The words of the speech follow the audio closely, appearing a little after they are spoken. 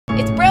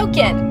It's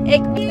broken.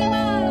 It's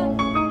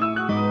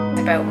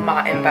about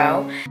Mott and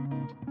Bow.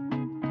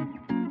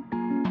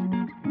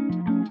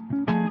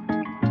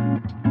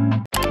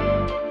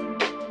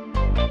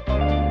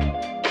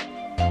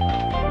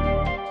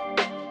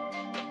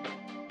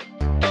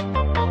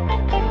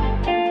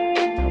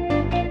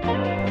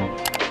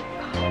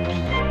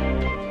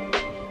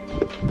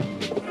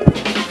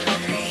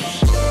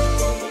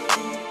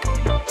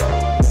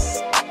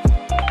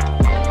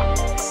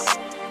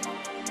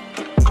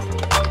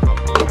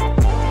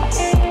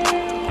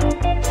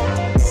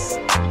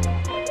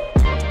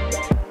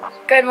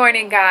 Good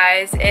morning,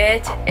 guys.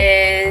 It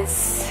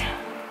is,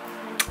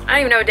 I don't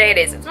even know what day it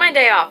is. It's my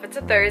day off. It's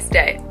a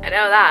Thursday. I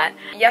know that.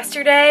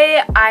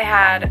 Yesterday, I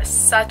had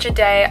such a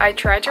day. I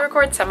tried to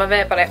record some of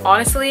it, but I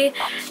honestly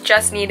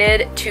just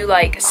needed to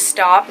like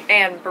stop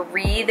and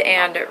breathe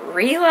and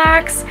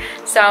relax.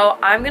 So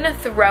I'm gonna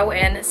throw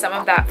in some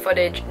of that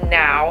footage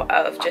now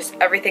of just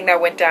everything that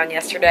went down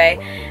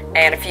yesterday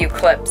and a few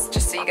clips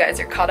just so you guys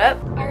are caught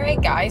up. All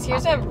right, guys,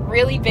 here's a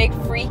really big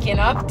freaking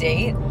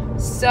update.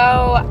 So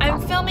I'm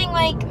filming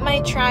like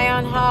my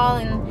try-on haul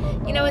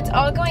and you know it's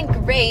all going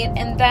great,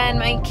 and then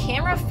my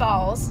camera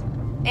falls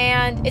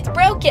and it's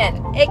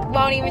broken. It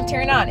won't even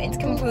turn on. It's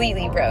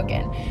completely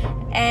broken.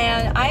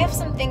 And I have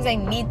some things I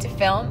need to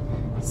film.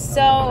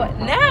 So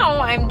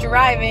now I'm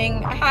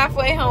driving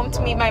halfway home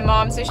to meet my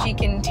mom so she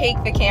can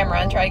take the camera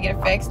and try to get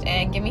it fixed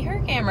and give me her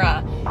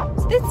camera.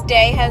 So this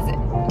day has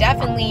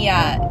definitely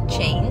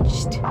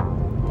changed.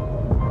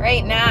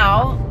 Right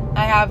now,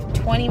 I have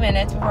 20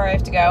 minutes before I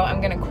have to go. I'm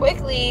gonna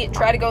quickly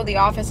try to go to the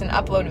office and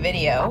upload a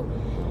video.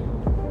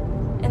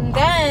 And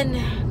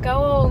then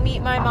go meet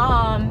my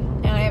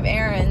mom, and I have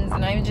errands,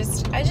 and I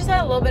just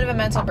had a little bit of a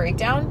mental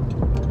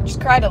breakdown.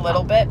 Just cried a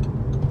little bit.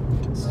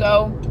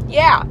 So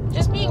yeah,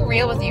 just being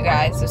real with you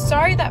guys. So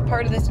sorry that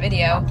part of this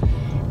video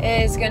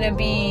is gonna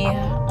be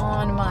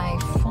on my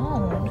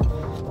phone,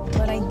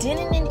 but I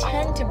didn't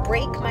intend to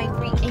break my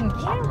freaking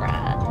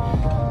camera.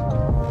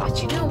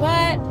 But you know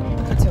what?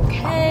 It's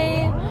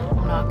okay.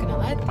 I'm not gonna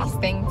let these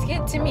things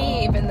get to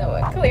me, even though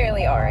it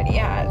clearly already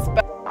has.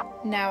 But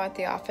now at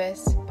the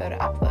office, about to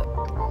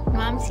upload.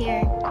 Mom's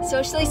here.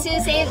 Socially Sue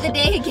saved the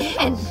day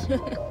again.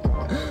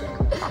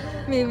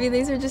 Maybe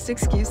these are just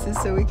excuses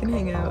so we can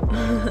hang out.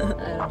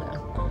 I don't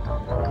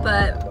know.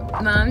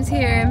 But Mom's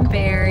here in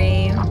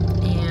Barrie,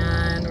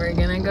 and we're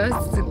gonna go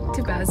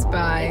to Best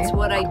Buy. It's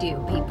what I do,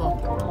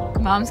 people.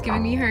 Mom's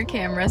giving me her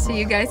camera so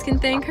you guys can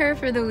thank her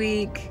for the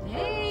week.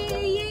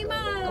 Hey, yay,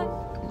 Mom!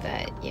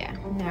 But yeah,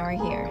 now we're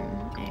here.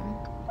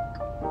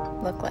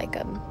 I look like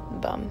a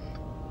bum.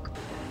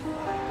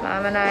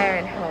 Mom and I are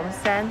in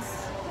HomeSense.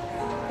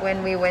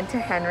 When we went to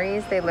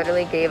Henry's, they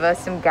literally gave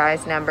us some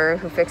guy's number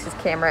who fixed his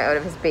camera out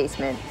of his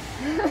basement.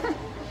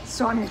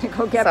 So I'm gonna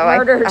go get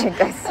murdered. I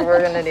guess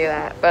we're gonna do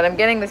that. But I'm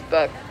getting this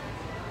book,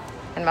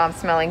 and Mom's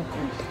smelling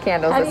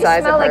candles the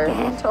size of her. How do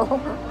you smell a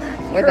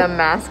candle? With a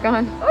mask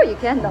on. Oh, you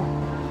can though.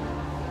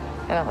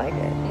 I don't like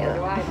it. Neither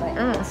do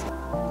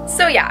I.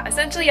 So yeah,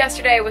 essentially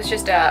yesterday was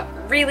just a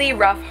really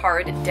rough,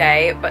 hard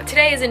day, but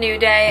today is a new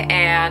day,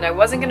 and I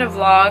wasn't gonna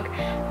vlog,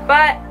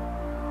 but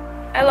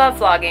I love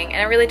vlogging,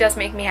 and it really does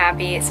make me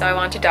happy, so I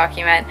want to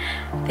document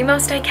the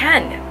most I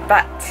can.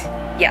 But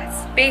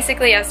yes,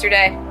 basically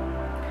yesterday,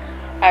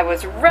 I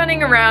was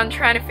running around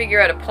trying to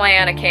figure out a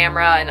plan, a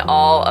camera, and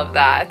all of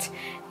that.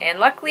 And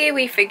luckily,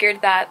 we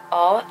figured that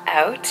all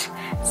out.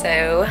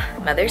 So,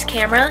 Mother's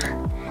camera,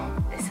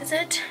 this is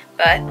it.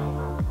 But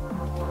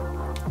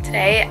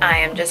today, I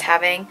am just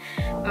having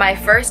my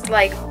first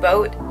like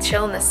boat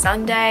chill in the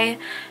sun day.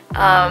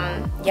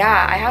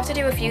 Yeah, I have to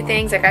do a few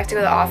things. Like I have to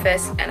go to the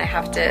office, and I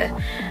have to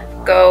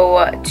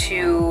go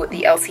to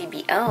the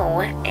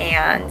LCBO,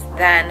 and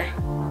then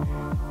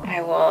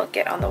I will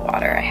get on the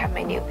water. I have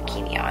my new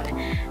bikini on.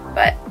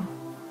 But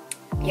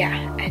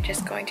yeah, I'm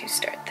just going to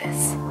start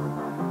this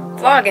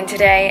vlog, and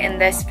today in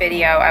this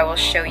video I will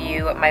show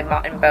you my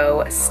Mott and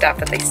Bow stuff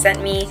that they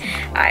sent me.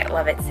 I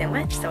love it so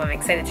much, so I'm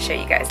excited to show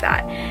you guys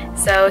that.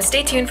 So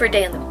stay tuned for a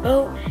day on the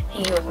boat,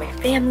 hanging with my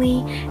family,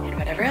 and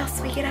whatever else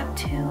we get up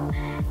to.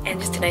 And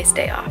just a nice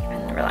day off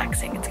and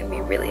relaxing. It's gonna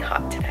be really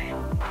hot today.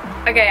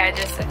 Okay, I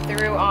just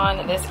threw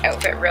on this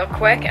outfit real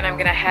quick, and I'm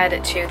gonna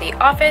head to the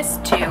office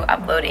to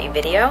upload a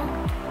video.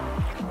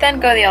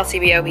 Then go to the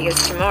LCBO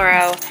because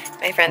tomorrow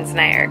my friends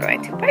and I are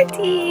going to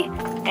party,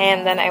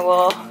 and then I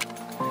will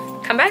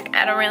come back.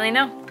 I don't really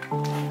know.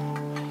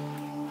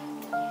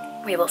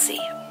 We will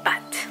see,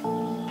 but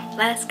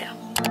let us go.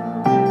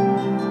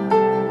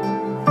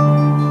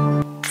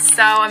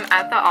 So I'm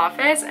at the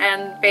office,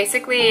 and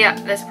basically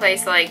this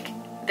place, like,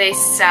 they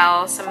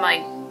sell some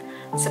like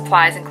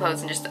supplies and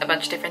clothes and just a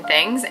bunch of different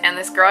things, and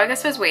this girl I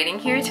guess was waiting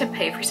here to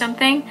pay for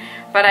something,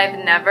 but I've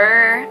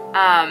never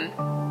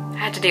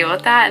had to deal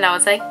with that, and I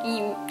was like,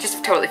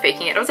 just totally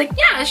faking it. I was like,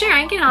 yeah, sure,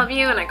 I can help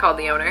you, and I called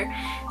the owner.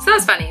 So that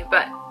was funny,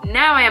 but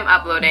now I am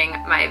uploading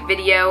my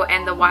video,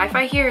 and the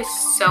Wi-Fi here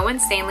is so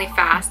insanely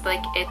fast,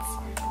 like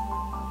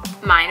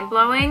it's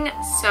mind-blowing.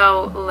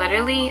 So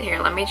literally, here,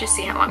 let me just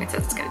see how long it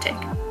says it's gonna take.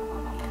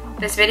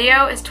 This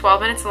video is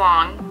 12 minutes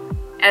long,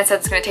 and it said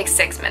it's gonna take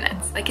 6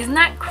 minutes. Like, isn't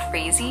that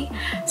crazy?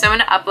 So I'm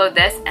gonna upload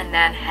this and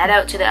then head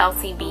out to the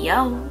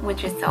LCBO,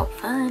 which is so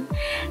fun,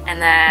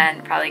 and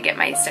then probably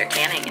start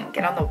tanning and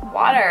get on the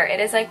water. It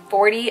is like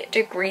 40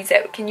 degrees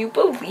out. Can you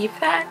believe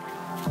that?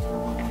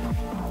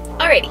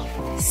 Alrighty,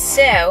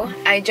 so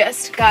I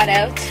just got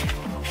out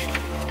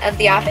of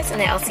the office in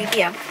the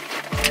LCBO.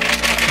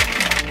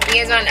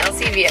 You guys want an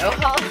LCBO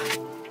haul?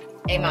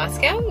 A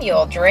Moscow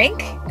Mule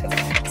drink.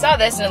 I saw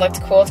this and it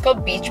looked cool. It's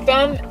called Beach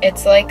Bum.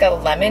 It's like a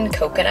lemon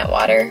coconut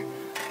water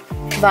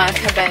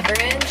vodka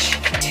beverage.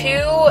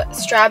 2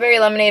 strawberry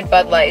lemonade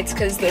Bud Lights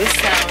because those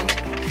sound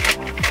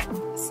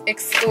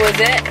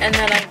exquisite. And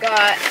then I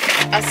got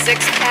a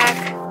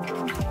 6-pack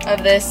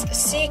of this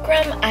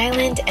Seagram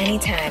Island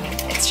Anytime.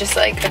 It's just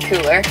like a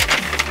cooler.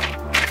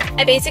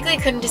 I basically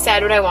couldn't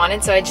decide what I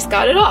wanted, so I just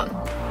got it all.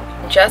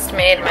 Just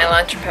made my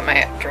lunch and put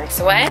my drinks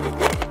away.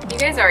 You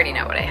guys already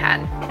know what I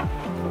had.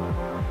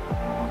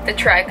 The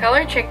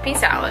tricolor chickpea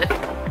salad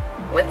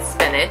with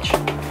spinach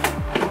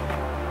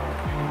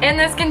in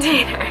this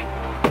container.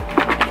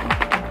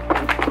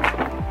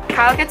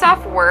 Kyle gets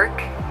off work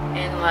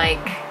in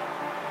like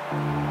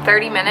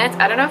 30 minutes.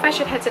 I don't know if I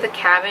should head to the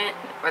cabin,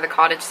 or the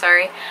cottage,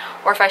 sorry,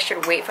 or if I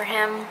should wait for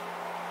him.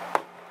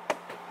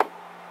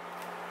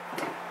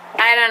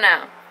 I don't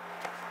know.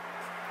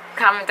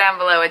 Comment down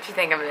below what you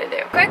think I'm gonna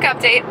do. Quick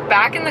update,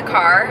 back in the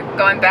car,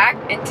 going back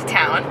into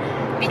town,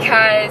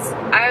 because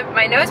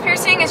my nose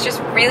piercing is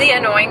just really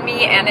annoying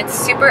me and it's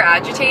super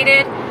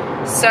agitated.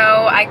 So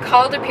I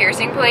called a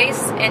piercing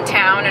place in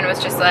town and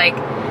was just like,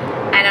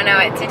 I don't know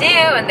what to do,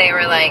 and they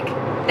were like,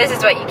 this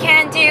is what you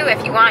can do.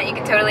 If you want, you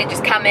can totally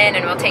just come in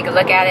and we'll take a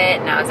look at it.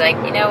 And I was like,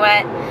 you know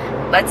what?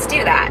 Let's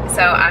do that.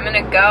 So I'm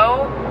gonna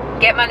go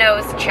get my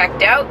nose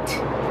checked out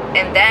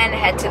and then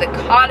head to the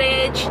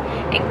cottage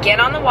and get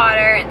on the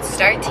water and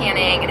start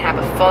tanning and have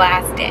a full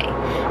ass day.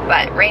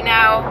 But right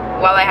now,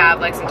 while I have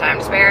like some time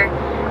to spare,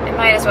 I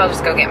might as well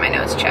just go get my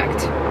nose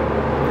checked.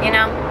 You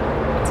know,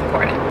 it's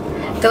important.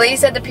 The lady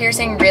said the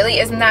piercing really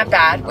isn't that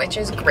bad, which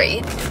is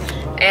great.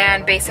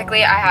 And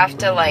basically I have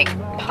to like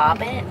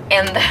pop it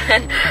and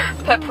then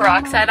put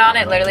peroxide on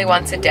it literally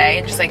once a day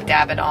and just like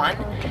dab it on.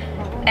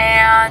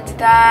 And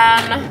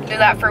then do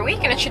that for a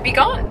week and it should be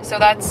gone. So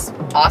that's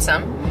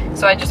awesome.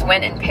 So I just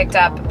went and picked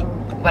up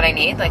what I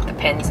need, like the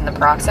pins and the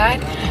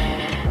peroxide.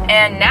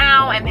 And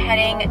now I'm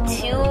heading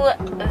to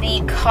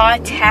the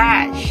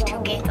cottage to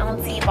get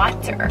on the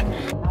water.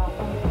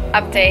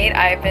 Update,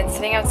 I've been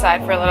sitting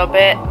outside for a little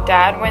bit.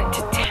 Dad went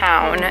to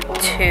town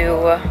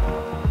to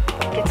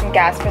get some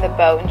gas for the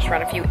boat and just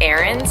run a few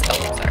errands.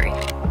 Oh, sorry.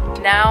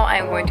 Now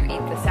I'm going to eat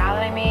the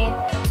salad I made.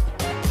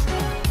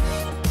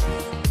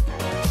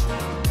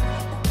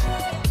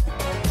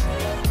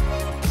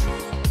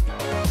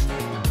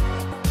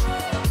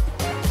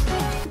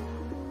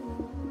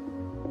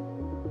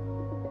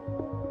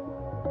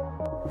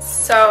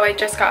 So I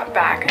just got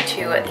back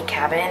to the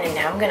cabin and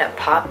now I'm gonna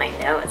pop my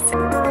nose.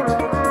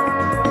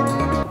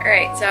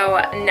 Alright, so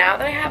now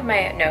that I have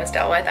my nose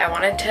dealt with, I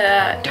wanted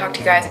to talk to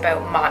you guys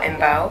about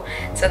MOTT.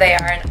 So they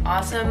are an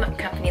awesome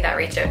company that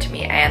reached out to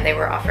me and they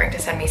were offering to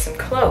send me some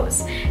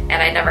clothes. And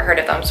I never heard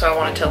of them, so I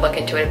wanted to look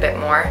into it a bit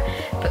more.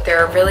 But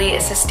they're a really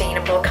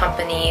sustainable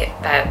company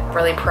that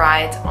really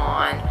prides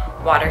on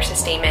water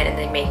sustainment and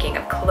the making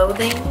of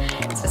clothing,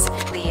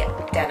 specifically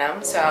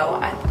denim. So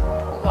I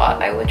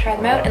thought I would try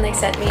them out and they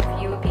sent me a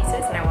few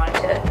pieces and I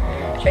wanted to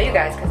show you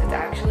guys because it's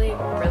actually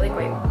really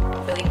great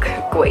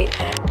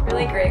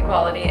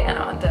quality, and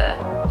I want to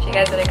show you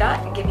guys what I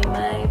got and give you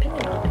my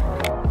opinion on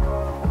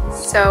it.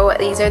 So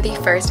these are the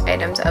first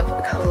items of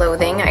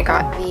clothing. I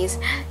got these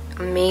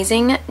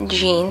amazing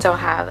jeans. I'll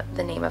have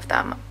the name of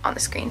them on the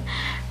screen.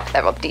 I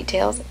have all the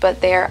details,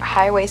 but they're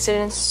high-waisted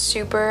and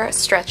super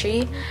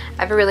stretchy.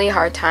 I have a really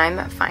hard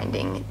time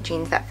finding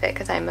jeans that fit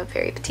because I'm a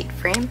very petite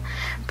frame,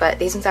 but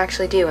these ones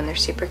actually do, and they're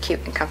super cute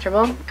and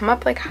comfortable. Come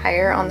up like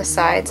higher on the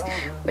sides,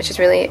 which is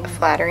really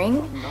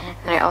flattering.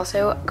 And I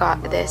also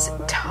got this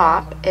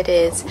top. It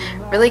is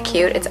really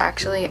cute. It's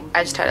actually,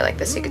 I just tied it like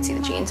this so you could see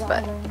the jeans,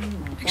 but it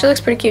actually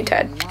looks pretty cute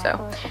tied. So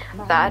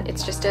that,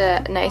 it's just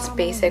a nice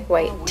basic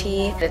white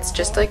tee. It's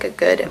just like a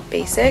good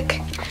basic.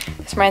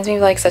 This reminds me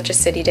of like such a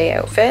city day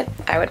outfit.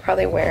 I would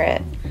probably wear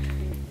it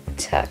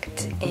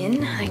tucked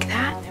in like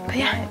that. But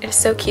yeah, it is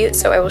so cute.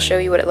 So I will show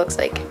you what it looks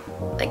like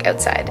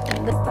outside.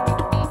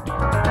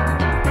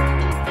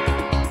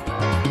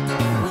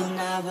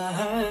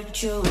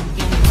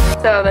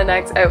 So the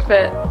next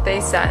outfit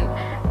they sent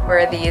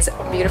were these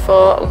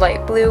beautiful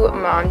light blue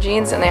mom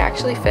jeans, and they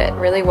actually fit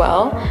really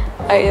well.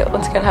 I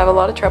once again have a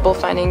lot of trouble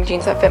finding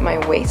jeans that fit my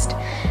waist,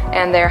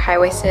 and they're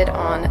high-waisted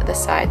on the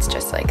sides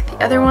just like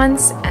the other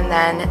ones, and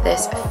then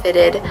this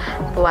fitted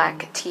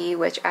black tee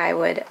which I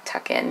would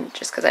tuck in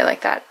just because I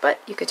like that, but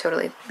you could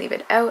totally leave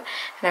it out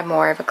and have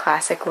more of a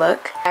classic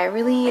look. I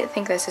really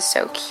think this is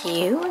so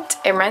cute.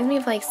 It reminds me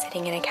of like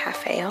sitting in a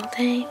cafe all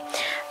day,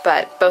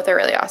 but both are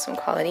really awesome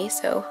quality,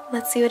 so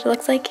let's see what it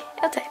looks like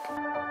outside.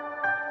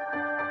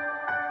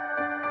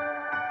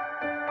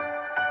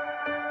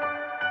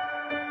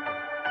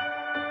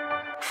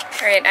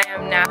 Alright, I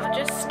am now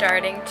just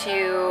starting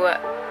to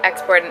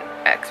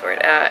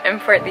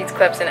import these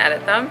clips and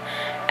edit them.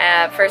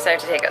 First I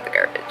have to take out the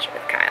garbage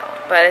with Kyle.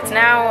 But it's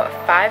now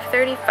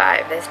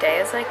 5:35. This day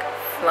is like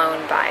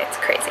flown by. It's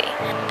crazy.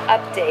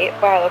 Update.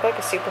 Wow, I look like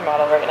a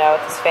supermodel right now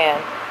with this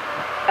fan.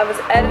 I was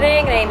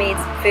editing and I made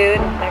some food.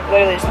 I've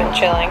literally just been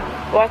chilling.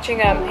 Watching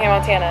Hannah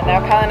Montana.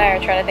 Now Kyle and I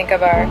are trying to think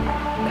of our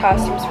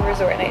costumes for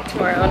resort night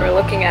tomorrow, and we're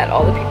looking at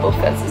all the people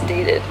Fez has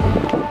dated.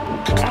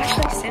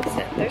 Ashley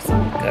Simpson. There's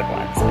some good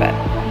ones, but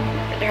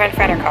we're trying to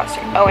find our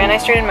costume. Oh, and I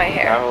straightened my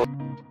hair.